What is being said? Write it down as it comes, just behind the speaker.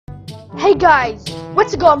Hey guys,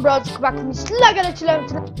 what's going, bros? Welcome back to me, my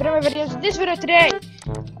videos. This video today,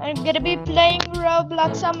 I'm gonna be playing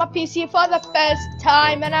Roblox on my PC for the first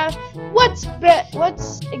time. And what's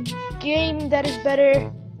a game that is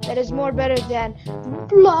better, that is more better than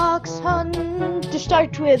Bloxe Hunt to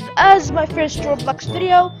start with as my first Roblox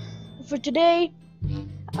video for today.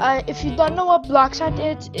 If you don't know what Bloxe Hunt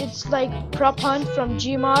is, it's like Prop Hunt from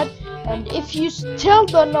Gmod. And if you still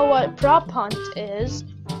don't know what Prop Hunt is,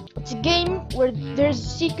 it's a game where there's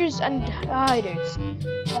seekers and hiders.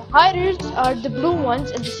 The hiders are the blue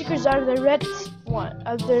ones, and the seekers are the red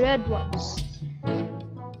ones.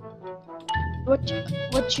 What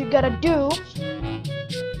you gotta do,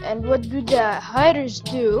 and what do the hiders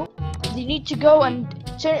do? They need to go and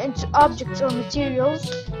turn into objects or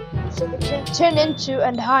materials, so they can turn into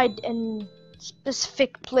and hide in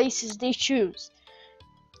specific places they choose.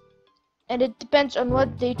 And it depends on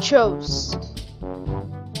what they chose.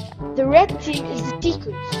 The red team is the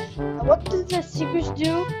seekers. And what do the seekers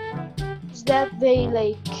do? Is that they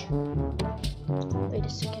wait a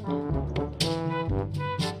second.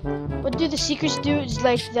 What do the seekers do is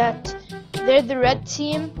like that they're the red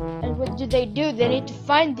team, and what do? They need to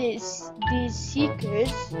find these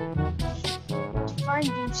seekers. To find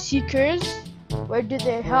these seekers, where do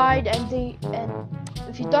they hide? And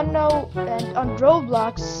if you don't know, and on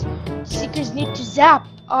Roblox, seekers need to zap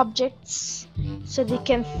objects so they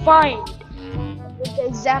can find. When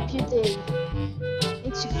they zap you, they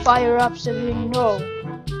need to fire up so they know.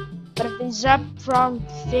 But if they zap wrong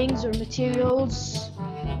things or materials,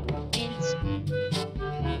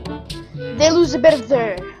 they lose a bit of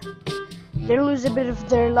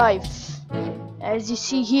their life. As you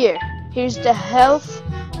see here, here's the health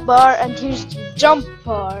bar and here's the jump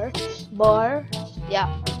bar. Yeah.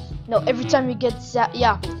 No, every time you get zapped,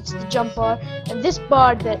 yeah, it's the jump bar. And this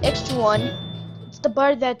bar, the extra one, it's the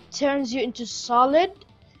bar that turns you into solid.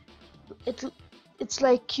 It's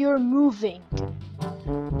like you're moving.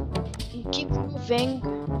 You keep moving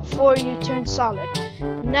before you turn solid.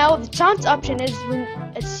 Now the taunt option is when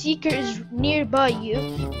a seeker is nearby you,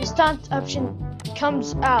 this taunt option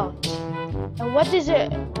comes out. And what does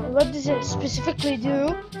it specifically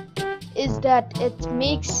do is that it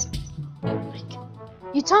makes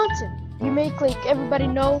you taunt him. You make like everybody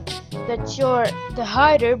know that you're the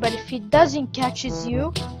hider, but if he doesn't catches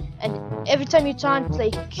you, and every time you taunt,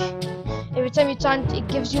 it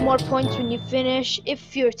gives you more points when you finish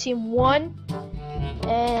if your team won.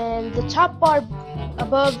 And the top bar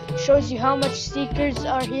above shows you how much seekers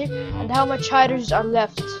are here and how much hiders are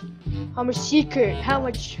left. How much seekers have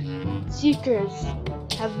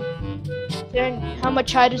turned, how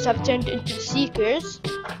much hiders have turned into seekers.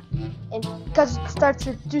 And because it starts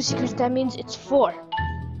with 2 seekers, that means it's 4.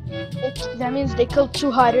 That means they kill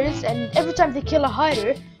 2 hiders, and every time they kill a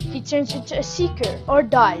hider, he turns into a seeker or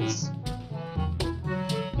dies.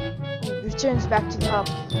 It returns back to the hub.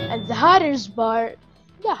 And the hiders bar,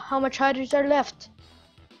 yeah, how much hiders are left.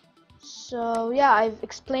 So yeah, I've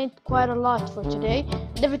explained quite a lot for today.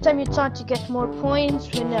 And every time you taunt, you get more points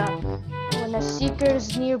when a seeker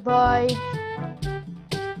is nearby.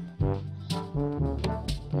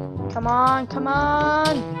 Come on.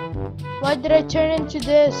 Why did I turn into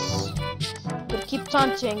this? But keep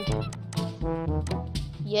taunting.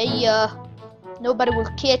 Yeah. Nobody will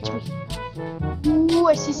catch me. Ooh,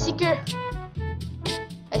 I see seeker.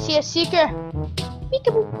 I see a seeker.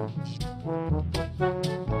 Peekaboo.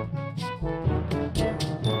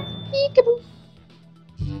 Peekaboo.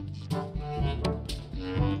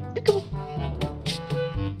 Peekaboo.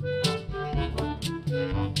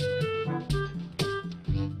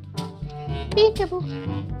 Peekaboo.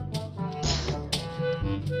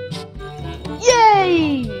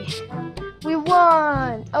 Yay! We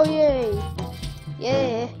won! Oh yay!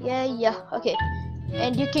 Yeah. Okay.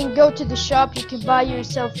 And you can go to the shop, you can buy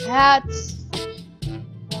yourself hats.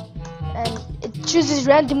 And it chooses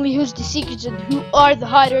randomly who's the seekers and who are the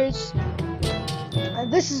hiders.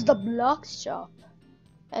 And this is the Bloxe shop.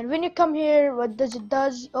 And when you come here, what does it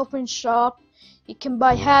does? Open shop. You can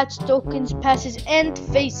buy hats, tokens, passes, and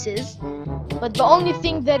faces. But the only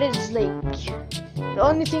thing that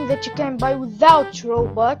you can buy without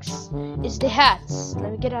Robux is the hats.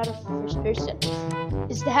 Let me get out of first person.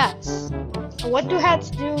 Is the hats. And what do hats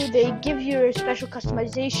do? They give you a special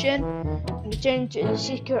customization when you turn into a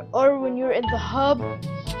seeker or when you're in the hub.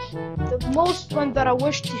 The most one that I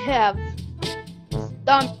wish to have is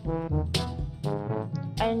done.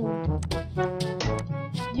 And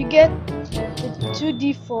you get the 2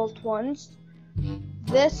 default ones.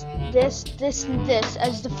 this, and this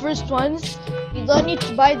as the first ones. You don't need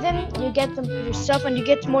to buy them, you get them yourself, and you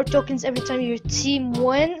get more tokens every time your team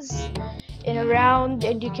wins in a round,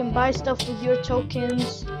 and you can buy stuff with your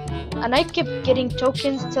tokens. And I kept getting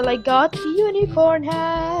tokens till I got the unicorn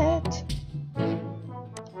hat.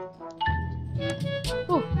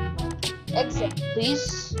 Ooh. Exit,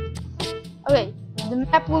 please. Okay, the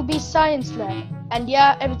map will be Science Lab, and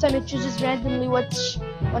yeah, every time it chooses randomly which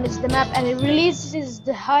one is the map, and it releases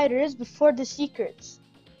the hiders before the secrets.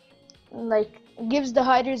 Like, gives the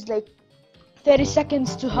hiders like 30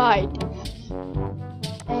 seconds to hide.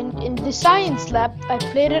 And in the Science Lab, I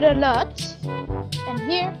played it a lot, and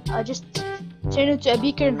here I just turn into a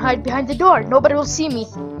beaker and hide behind the door. Nobody will see me.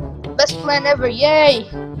 Best plan ever, yay!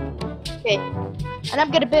 Okay, and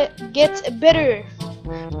I'm gonna get a better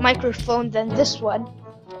microphone than this one,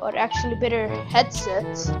 or actually better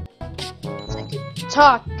headset, so I can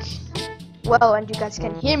talk well and you guys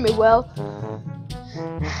can hear me well.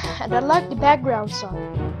 And I like the background song.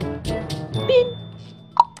 Beep.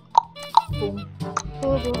 Boom.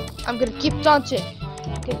 Boom, boom. I'm gonna keep taunting.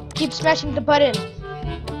 Keep smashing the button.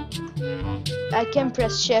 I can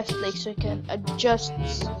press shift like so I can adjust,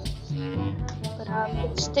 but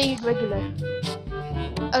let's stay regular.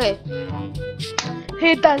 Okay.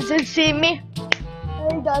 He doesn't see me.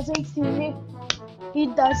 He doesn't see me. He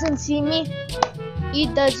doesn't see me. He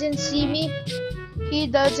doesn't see me. He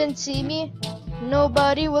doesn't see me.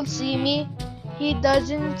 Nobody will see me. He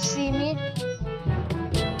doesn't see me.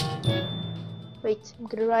 Wait, I'm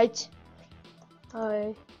gonna write.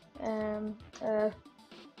 I am a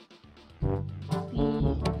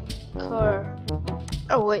beaker.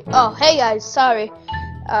 Oh wait. Oh hey guys, sorry.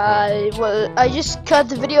 Well, I just cut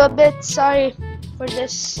the video a bit. Sorry for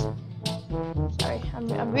this. Sorry,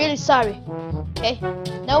 I'm really sorry. Okay,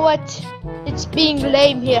 know what? It's being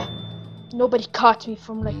lame here. Nobody caught me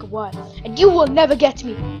from like a while, and you will never get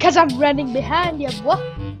me, cause I'm running behind you. What?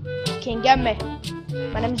 Can't get me.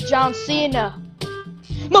 My name's John Cena.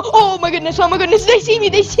 No! Oh my goodness! Oh my goodness! They see me!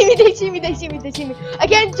 They see me! They see me! They see me! They see me! I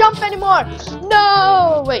can't jump anymore!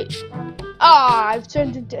 No! Wait. Ah! I've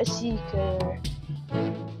turned into a seeker.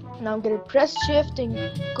 Now I'm gonna press shift and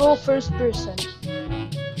go first person.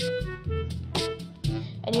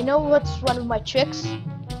 And you know what's one of my tricks?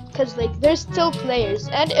 Cause like there's still players,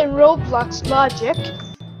 and in Roblox logic,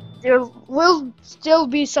 there will still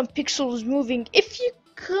be some pixels moving if you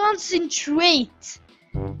concentrate.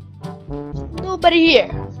 Nobody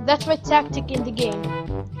here. That's my tactic in the game.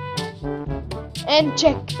 And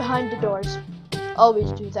check behind the doors.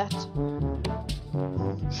 Always do that.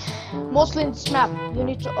 Mostly in this map, you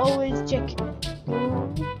need to always check.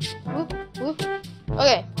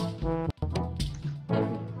 Okay.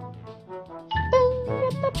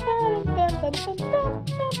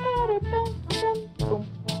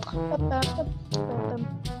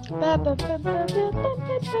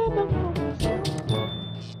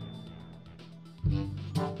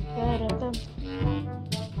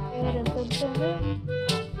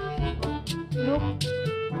 Nope.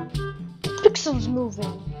 Pixels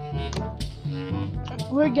moving.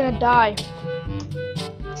 We're gonna die.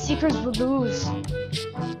 Seekers will lose.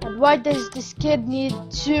 And why does this kid need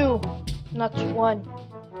 2, not 1?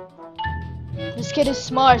 This kid is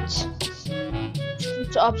smart.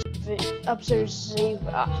 To observe.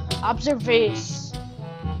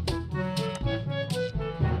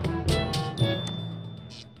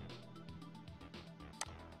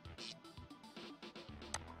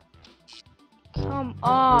 Come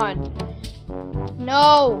on.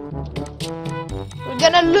 No. We're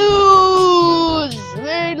gonna lose.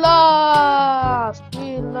 We lost.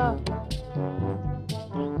 We lost.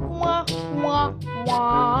 Wah, wah,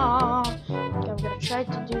 wah. Okay, I'm gonna try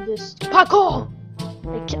to do this. Parkour!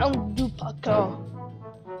 I can't do parkour.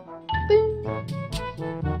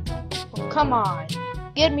 Oh, come on.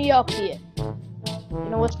 Get me up here. You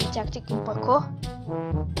know what's my tactic in parkour?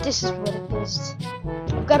 This is what it is.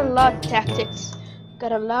 I've got a lot of tactics.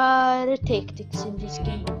 Got a lot of tactics in this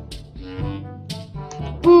game.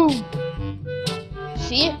 Boom!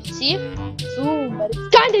 See? See? Boom! But it's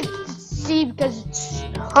kind of see because it's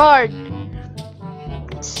hard.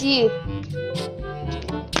 See?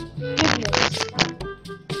 Goodness.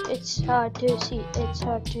 It's hard to see. It's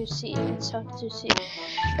hard to see. It's hard to see.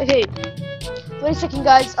 Okay. Wait a second,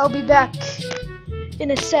 guys. I'll be back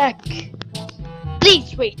in a sec.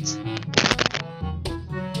 Please wait.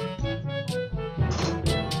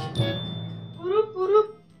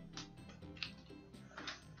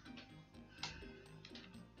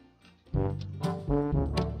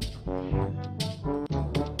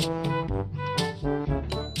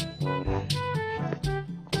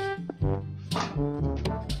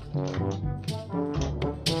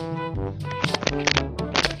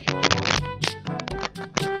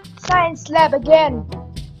 lab again.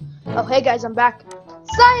 Oh, hey guys, I'm back.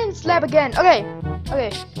 Science lab again. Okay.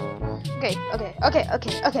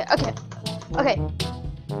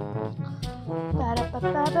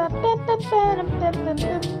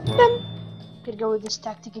 Gonna go with this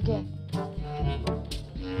tactic again.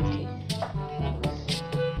 Okay.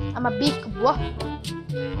 I'm a big what?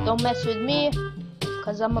 Don't mess with me,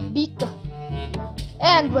 cause I'm a beaker.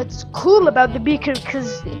 And what's cool about the beaker,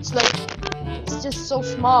 cause it's like, it's just so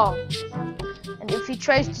small. And if he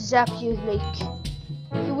tries to zap you, like,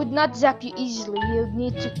 he would not zap you easily. You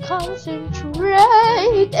need to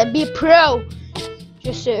concentrate and be pro,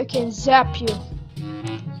 just so it can zap you.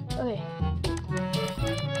 Okay.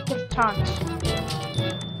 Get taunt.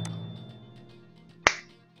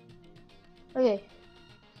 Okay.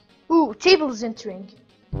 Ooh, table's entering.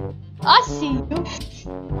 I see you.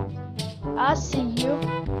 I see you.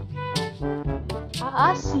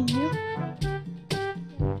 I see you.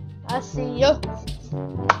 I see you.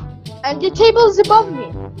 And the table's above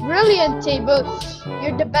me. Brilliant table.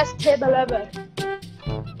 You're the best table ever.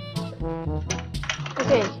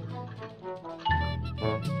 Okay.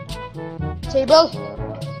 Table.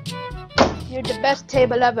 You're the best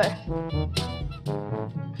table ever.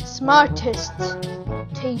 Smartest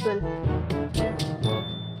table.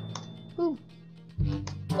 Ooh.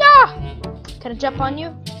 Yeah! Can I jump on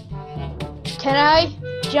you? Can I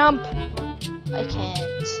jump? I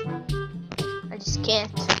can't. I just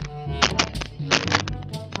can't.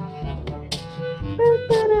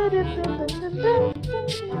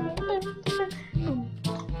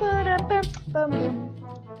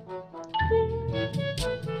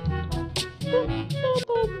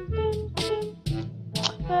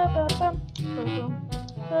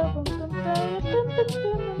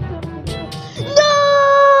 No!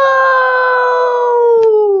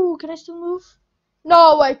 Can I still move?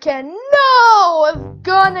 No, I can. No! I've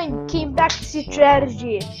gone and came back to see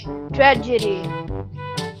tragedy.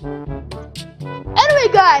 Anyway,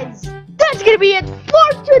 guys, that's gonna be it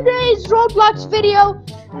for today's Roblox video.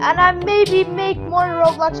 And I maybe make more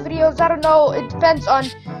Roblox videos. I don't know. It depends on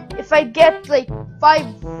if I get like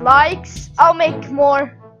 5 likes. I'll make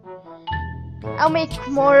more. I'll make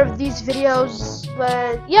more of these videos.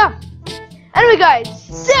 But yeah. Anyway, guys,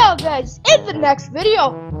 see you guys in the next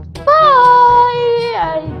video. Bye.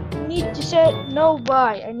 I need to say no.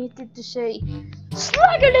 Bye. I needed to say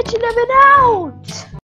Slugger11 out.